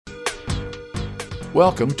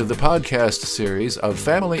Welcome to the podcast series of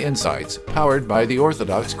Family Insights, powered by the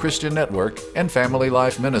Orthodox Christian Network and Family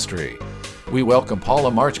Life Ministry. We welcome Paula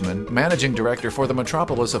Marchman, Managing Director for the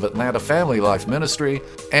Metropolis of Atlanta Family Life Ministry,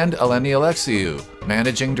 and Eleni Alexiou,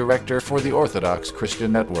 Managing Director for the Orthodox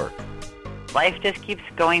Christian Network. Life just keeps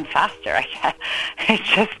going faster. It's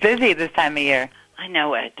just busy this time of year. I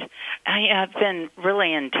know it. I have been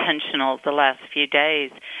really intentional the last few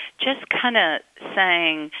days, just kind of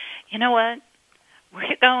saying, you know what?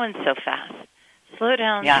 We're going so fast. Slow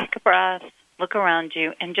down, Take a breath, look around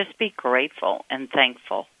you, and just be grateful and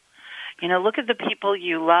thankful. You know, look at the people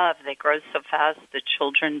you love. They grow so fast. The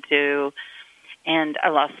children do. And I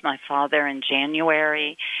lost my father in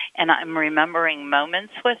January, and I'm remembering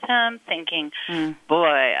moments with him thinking, boy,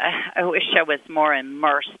 I wish I was more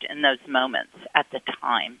immersed in those moments at the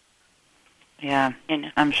time. Yeah, you know,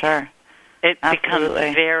 I'm sure. It becomes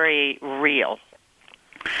very real.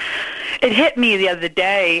 It hit me the other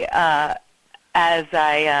day as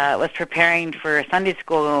I was preparing for a Sunday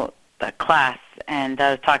school class, and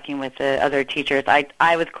I was talking with the other teachers.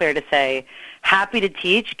 I was clear to say, happy to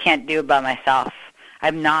teach, can't do it by myself.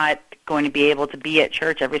 I'm not going to be able to be at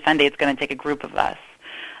church every Sunday. It's going to take a group of us.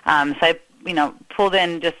 So I, pulled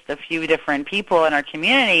in just a few different people in our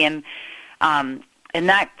community, and in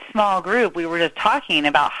that small group, we were just talking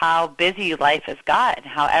about how busy life has gotten,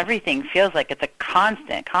 how everything feels like it's a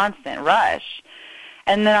constant rush.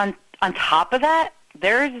 And then on top of that,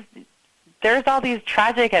 there's all these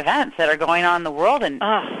tragic events that are going on in the world, and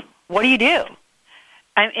what do you do?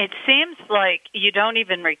 It seems like you don't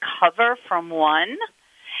even recover from one,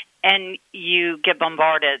 and you get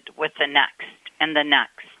bombarded with the next and the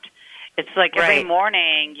next. It's like every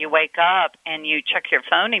morning you wake up and you check your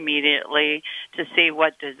phone immediately to see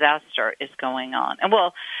what disaster is going on. And,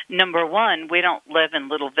 well, number one, we don't live in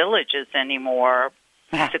little villages anymore,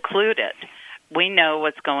 secluded. We know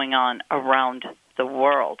what's going on around the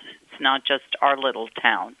world. It's not just our little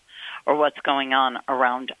town or what's going on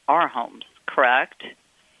around our homes, correct?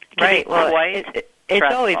 Right. Well,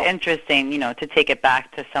 it's always interesting, to take it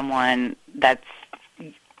back to someone that's,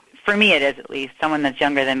 for me it is at least, someone that's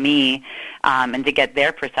younger than me, and to get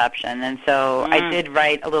their perception. And so I did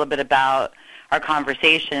write a little bit about our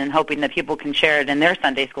conversation, hoping that people can share it in their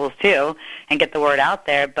Sunday schools too and get the word out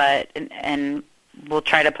there. But and we'll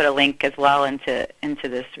try to put a link as well into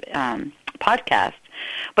this podcast.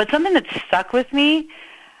 But something that stuck with me,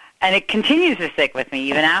 and it continues to stick with me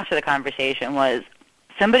even after the conversation, was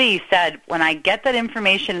somebody said, when I get that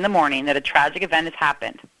information in the morning that a tragic event has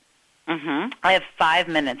happened, I have 5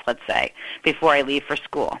 minutes, let's say, before I leave for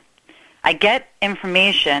school. I get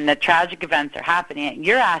information that tragic events are happening.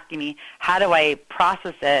 You're asking me, how do I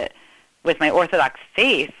process it with my Orthodox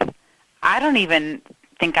faith? I don't even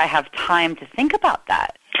think I have time to think about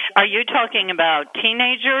that. Are you talking about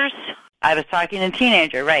teenagers? I was talking to a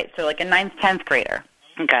teenager, right, so like a 9th, 10th grader.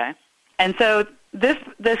 Okay. And so this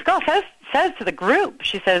girl says to the group,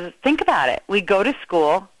 she says, think about it. We go to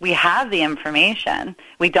school. We have the information.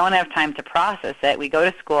 We don't have time to process it. We go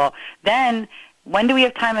to school. Then when do we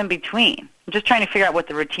have time in between? I'm just trying to figure out what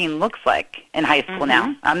the routine looks like in high school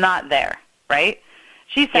now. I'm not there, right?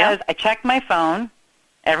 She says, I check my phone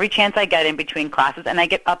every chance I get in between classes, and I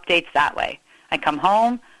get updates that way. I come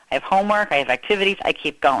home. I have homework. I have activities. I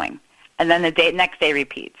keep going. And then the next day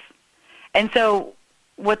repeats. And so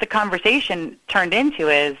what the conversation turned into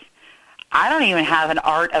is, I don't even have an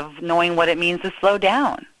art of knowing what it means to slow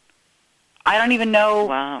down. I don't even know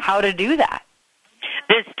how to do that.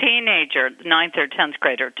 This teenager, 9th or 10th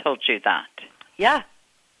grader, told you that? Yeah.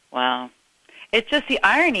 Wow. It's just the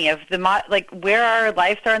irony of where our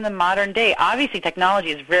lives are in the modern day. Obviously,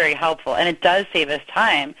 technology is very helpful, and it does save us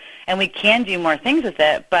time, and we can do more things with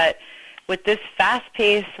it, but with this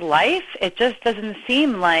fast-paced life, it just doesn't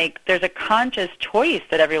seem like there's a conscious choice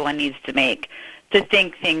that everyone needs to make to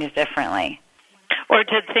think things differently. Or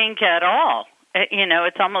to think at all.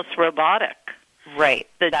 It's almost robotic. Right.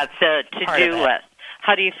 That's the to-do list.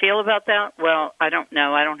 How do you feel about that? Well, I don't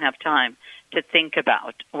know. I don't have time to think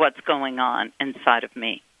about what's going on inside of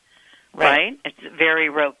me. Right? It's very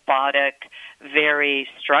robotic, very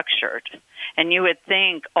structured. And you would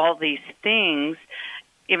think all these things,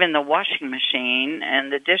 even the washing machine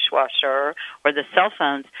and the dishwasher or the cell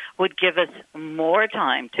phones, would give us more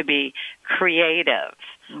time to be creative.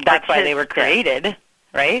 That's why they were created,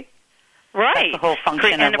 right? Right. That's the whole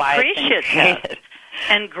function of why it's been created.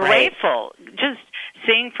 And grateful. Just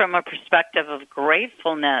seeing from a perspective of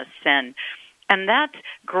gratefulness, and that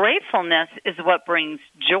gratefulness is what brings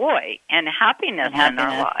joy and happiness in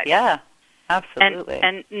our lives. Yeah, Absolutely.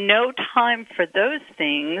 And no time for those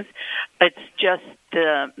things. It's just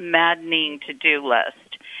the maddening to-do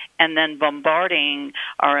list. And then bombarding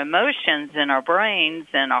our emotions and our brains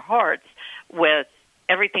and our hearts with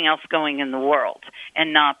everything else going in the world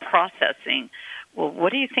and not processing. Well,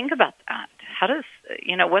 what do you think about that? How does,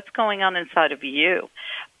 what's going on inside of you?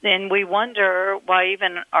 And we wonder why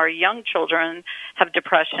even our young children have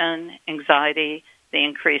depression, anxiety, the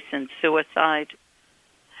increase in suicide.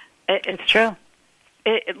 It's true.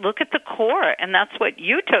 Look at the core, and that's what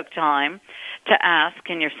you took time to ask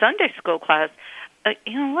in your Sunday school class.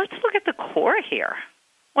 Let's look at the core here.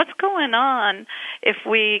 What's going on if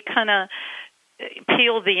we kind of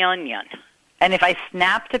peel the onion? And if I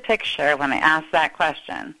snapped a picture when I asked that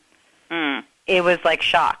question, it was like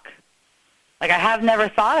shock. Like, I have never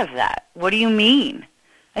thought of that. What do you mean?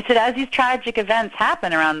 I said, as these tragic events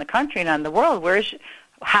happen around the country and around the world,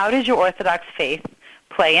 how does your Orthodox faith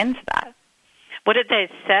play into that? What did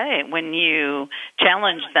they say when you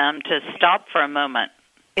challenged them to stop for a moment?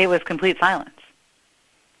 It was complete silence.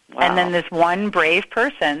 Wow. And then this one brave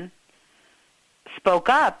person spoke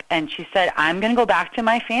up, and she said, I'm going to go back to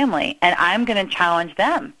my family, and I'm going to challenge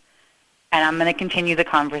them, and I'm going to continue the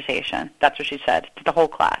conversation. That's what she said to the whole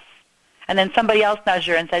class. And then somebody else nudged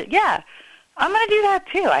her and said, yeah, I'm going to do that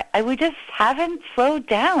too. We just haven't slowed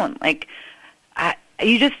down. Like,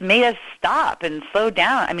 you just made us stop and slow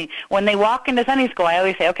down. I mean, when they walk into Sunday school, I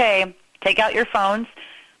always say, okay, take out your phones.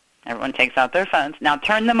 Everyone takes out their phones. Now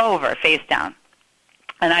turn them over, face down.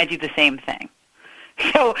 And I do the same thing.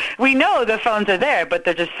 So we know the phones are there, but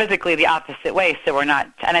they're just physically the opposite way, so we're not,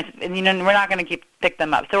 we're not going to pick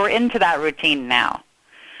them up. So we're into that routine now.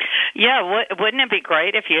 Yeah, wouldn't it be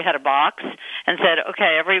great if you had a box and said,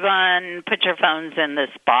 okay, everyone put your phones in this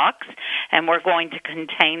box, and we're going to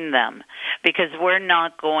contain them, because we're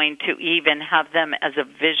not going to even have them as a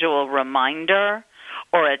visual reminder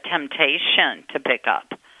or a temptation to pick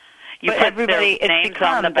up. You put everybody, it's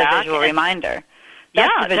become the visual reminder.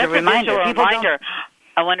 That's the visual reminder.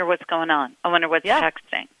 I wonder what's going on. I wonder what's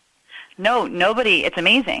texting. No, nobody. It's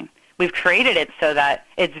amazing. We've created it so that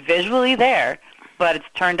it's visually there, but it's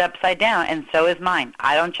turned upside down, and so is mine.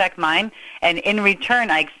 I don't check mine, and in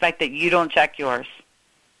return, I expect that you don't check yours.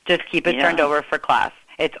 Just keep it turned over for class.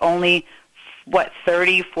 It's only,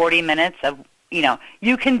 30, 40 minutes of,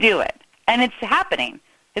 you can do it. And it's happening.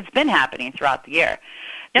 It's been happening throughout the year.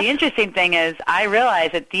 Yep. The interesting thing is I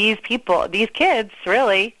realize that these kids,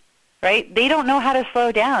 really, right, they don't know how to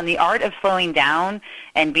slow down. The art of slowing down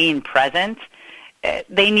and being present,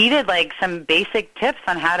 they needed, some basic tips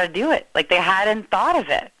on how to do it. They hadn't thought of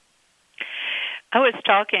it. I was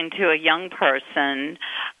talking to a young person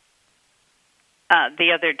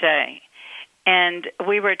the other day, and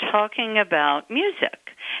we were talking about music.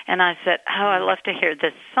 And I said, I love to hear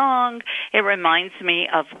this song. It reminds me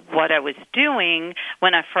of what I was doing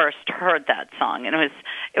when I first heard that song. And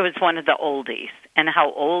it was one of the oldies, and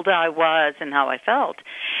how old I was and how I felt.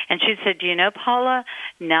 And she said, Paula,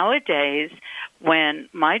 nowadays when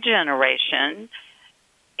my generation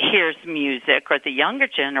hears music, or the younger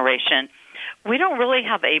generation, we don't really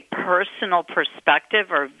have a personal perspective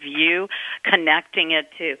or view connecting it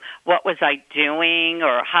to what was I doing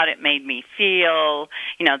or how it made me feel.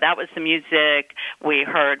 That was the music we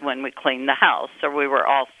heard when we cleaned the house, or we were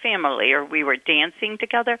all family, or we were dancing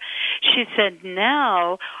together. She said,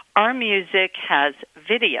 now our music has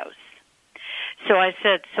videos. So I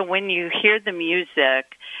said, so when you hear the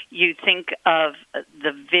music, you think of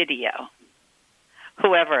the video,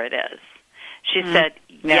 whoever it is. She said,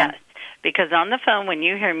 yes. Because on the phone, when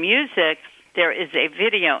you hear music, there is a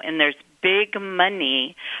video, and there's big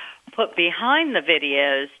money put behind the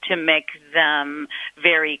videos to make them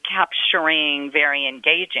very capturing, very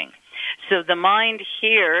engaging. So the mind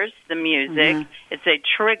hears the music, it's a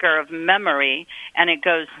trigger of memory, and it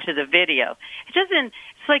goes to the video. It's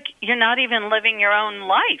like you're not even living your own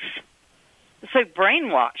life. It's like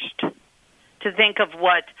brainwashed to think of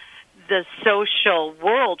what the social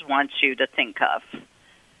world wants you to think of.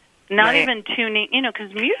 Not even tuning,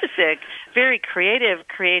 because music, very creative,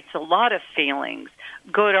 creates a lot of feelings,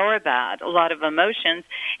 good or bad, a lot of emotions,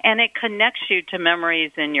 and it connects you to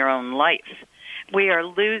memories in your own life. We are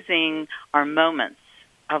losing our moments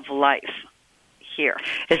of life here.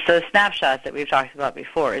 It's those snapshots that we've talked about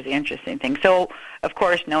before is the interesting thing. So, of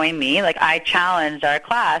course, knowing me, I challenged our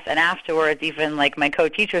class, and afterwards, even, my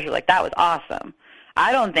co-teachers were like, that was awesome.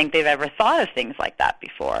 I don't think they've ever thought of things like that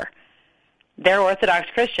before. They're Orthodox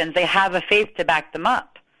Christians. They have a faith to back them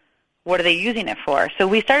up. What are they using it for? So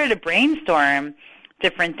we started to brainstorm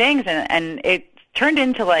different things, and it turned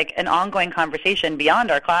into like an ongoing conversation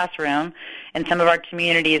beyond our classroom and some of our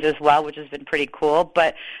communities as well, which has been pretty cool.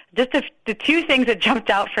 But just the two things that jumped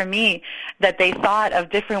out for me that they thought of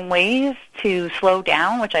different ways to slow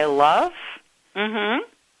down, which I love,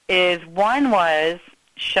 is one was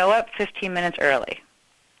show up 15 minutes early.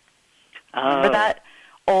 Remember that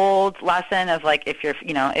old lesson of like if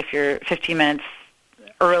you're 15 minutes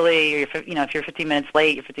early, or if you're 15 minutes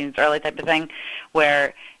late, you're 15 minutes early type of thing,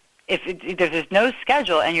 where if there's no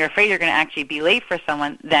schedule and you're afraid you're going to actually be late for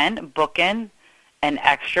someone, then book in an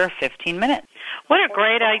extra 15 minutes. What a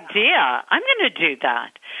great idea. I'm going to do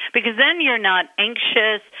that, because then you're not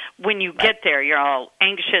anxious when you get there. You're all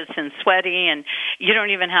anxious and sweaty, and you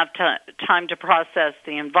don't even have time to process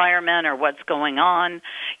the environment or what's going on.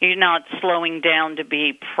 You're not slowing down to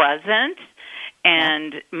be present.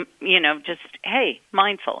 And, just, hey,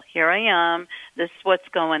 mindful, here I am, this is what's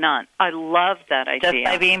going on. I love that idea. Just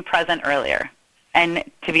by being present earlier. And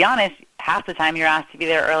to be honest, half the time you're asked to be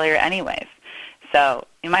there earlier anyways. So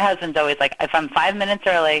my husband's always like, if I'm 5 minutes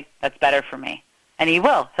early, that's better for me. And he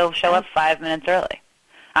will. He'll show up 5 minutes early.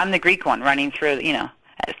 I'm the Greek one running through,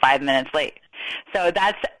 at 5 minutes late. So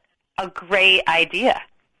that's a great idea.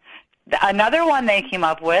 Another one they came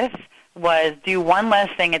up with was do one less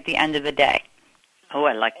thing at the end of the day. Oh,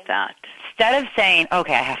 I like that. Instead of saying,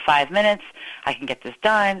 okay, I have 5 minutes, I can get this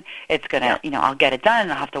done, it's going to, I'll get it done,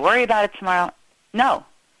 and I'll have to worry about it tomorrow. No.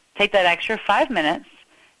 Take that extra 5 minutes,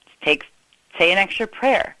 say an extra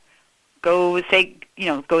prayer. Go say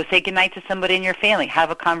goodnight to somebody in your family. Have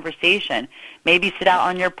a conversation. Maybe sit out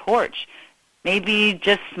on your porch. Maybe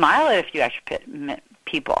just smile at a few extra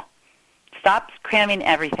people. Stop cramming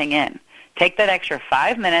everything in. Take that extra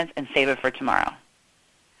 5 minutes and save it for tomorrow.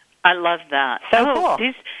 I love that. So cool.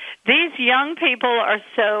 These young people are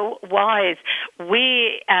so wise.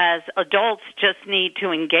 We as adults just need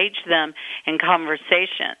to engage them in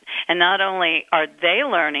conversation. And not only are they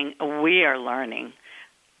learning, we are learning.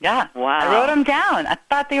 Yeah. Wow. I wrote them down. I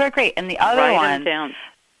thought they were great. And the other one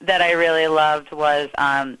that I really loved was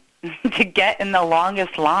to get in the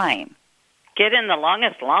longest line. Get in the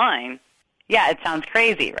longest line? Yeah, it sounds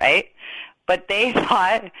crazy, right? But they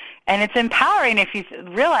thought, and it's empowering if you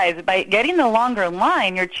realize by getting the longer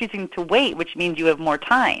line, you're choosing to wait, which means you have more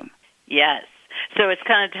time. Yes. So it's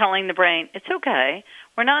kind of telling the brain, it's okay.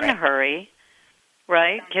 We're not in a hurry,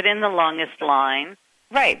 right? Get in the longest line.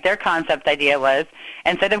 Right. Their concept idea was,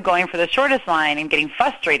 instead of going for the shortest line and getting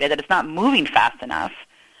frustrated that it's not moving fast enough,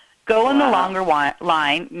 go in the longer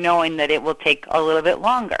line knowing that it will take a little bit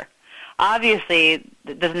longer. Obviously,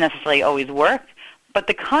 it doesn't necessarily always work, but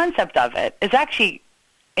the concept of it is actually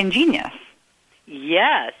ingenious.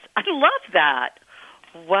 Yes, I love that.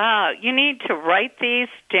 Wow, you need to write these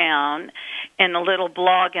down in a little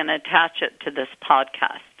blog and attach it to this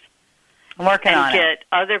podcast. I'm working on it. And get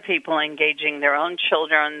other people engaging their own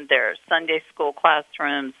children, their Sunday school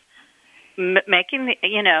classrooms, making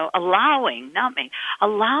allowing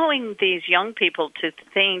these young people to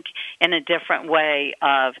think in a different way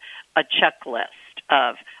of a checklist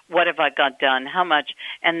of what have I got done, how much,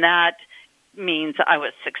 and that means I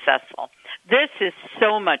was successful. This is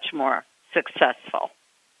so much more successful.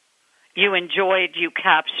 You enjoyed, you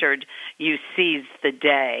captured, you seized the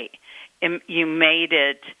day. You made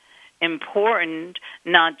it important,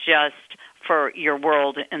 not just for your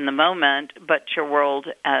world in the moment, but your world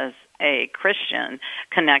as a Christian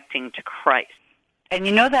connecting to Christ. And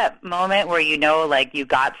you know that moment where you know, like, you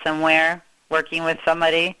got somewhere working with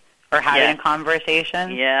somebody or having a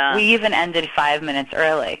conversation? Yeah. We even ended 5 minutes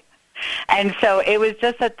early. And so it was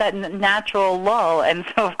just at that natural lull. And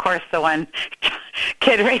so, of course, the one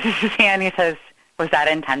kid raises his hand and he says, was that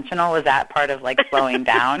intentional? Was that part of, like, slowing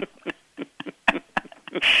down?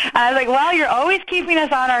 I was like, well, you're always keeping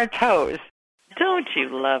us on our toes. Don't you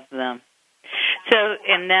love them? So,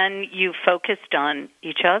 and then you focused on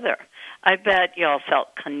each other. I bet you all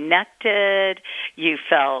felt connected. You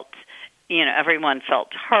felt, everyone felt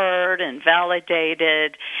heard and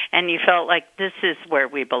validated, and you felt like this is where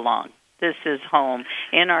we belong. This is home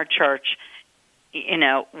in our church,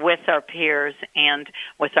 with our peers and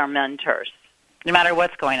with our mentors. No matter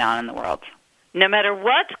what's going on in the world. No matter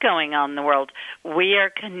what's going on in the world, we are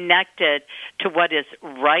connected to what is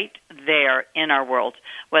right there in our world,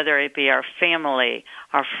 whether it be our family,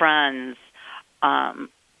 our friends, our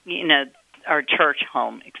church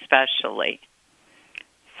home especially.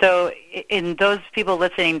 So in those people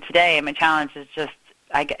listening today, my challenge is just,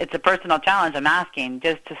 it's a personal challenge I'm asking,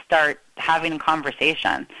 just to start having a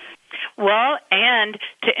conversation. Well, and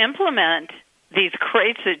to implement these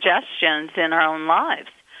great suggestions in our own lives.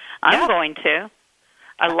 I'm going to.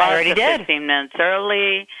 I love the 15 minutes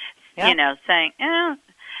early, saying,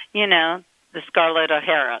 the Scarlett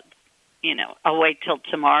O'Hara, I'll wait till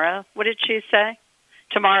tomorrow. What did she say?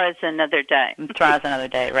 Tomorrow's another day. Tomorrow's another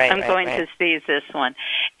day, right. I'm going to seize this one.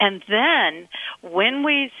 And then when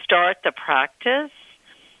we start the practice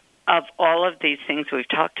of all of these things we've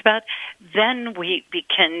talked about, then we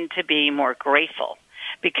begin to be more grateful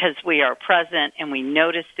because we are present and we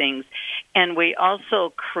notice things. And we also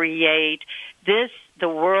create this, the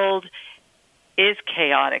world is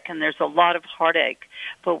chaotic and there's a lot of heartache,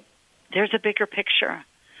 but there's a bigger picture.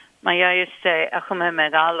 We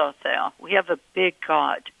have a big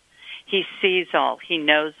God. He sees all. He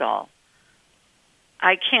knows all.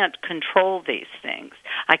 I can't control these things.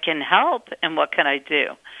 I can help, and what can I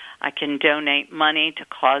do? I can donate money to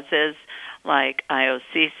causes like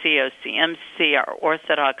IOCC, OCMC, our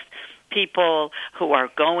Orthodox people who are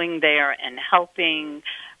going there and helping.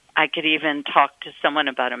 I could even talk to someone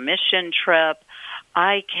about a mission trip.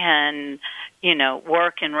 I can,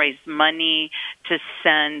 work and raise money to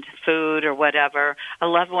send food or whatever. I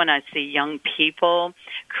love when I see young people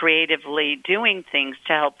creatively doing things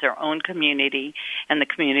to help their own community and the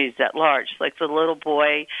communities at large. Like the little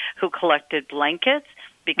boy who collected blankets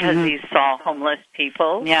because he saw homeless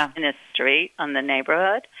people in his street on the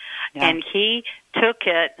neighborhood. Yeah. And he took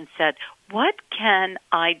it and said, what can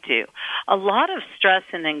I do? A lot of stress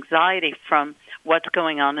and anxiety from what's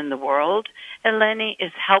going on in the world, Eleni,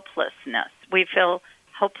 is helplessness. We feel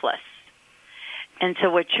helpless. And so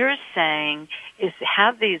what you're saying is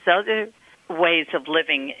have these other ways of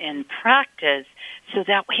living in practice so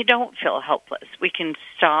that we don't feel helpless. We can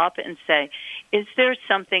stop and say, is there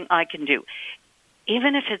something I can do?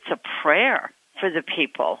 Even if it's a prayer for the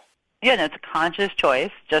people. Yeah, and it's a conscious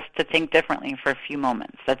choice just to think differently for a few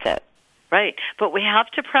moments. That's it. Right. But we have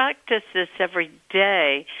to practice this every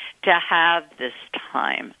day to have this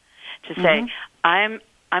time to say, I'm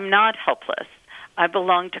not helpless. I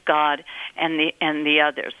belong to God and the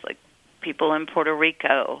others, like people in Puerto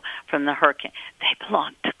Rico from the hurricane. They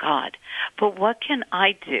belong to God. But what can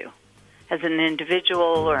I do as an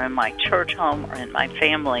individual or in my church home or in my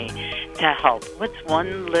family to help? What's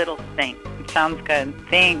one little thing? Sounds good.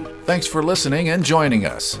 Thanks. Thanks for listening and joining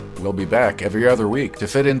us. We'll be back every other week to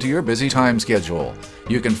fit into your busy time schedule.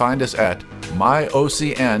 You can find us at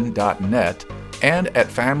myocn.net and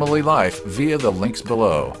at Family Life via the links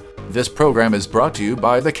below. This program is brought to you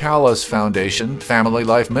by the Callas Foundation, Family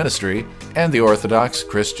Life Ministry, and the Orthodox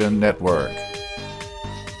Christian Network.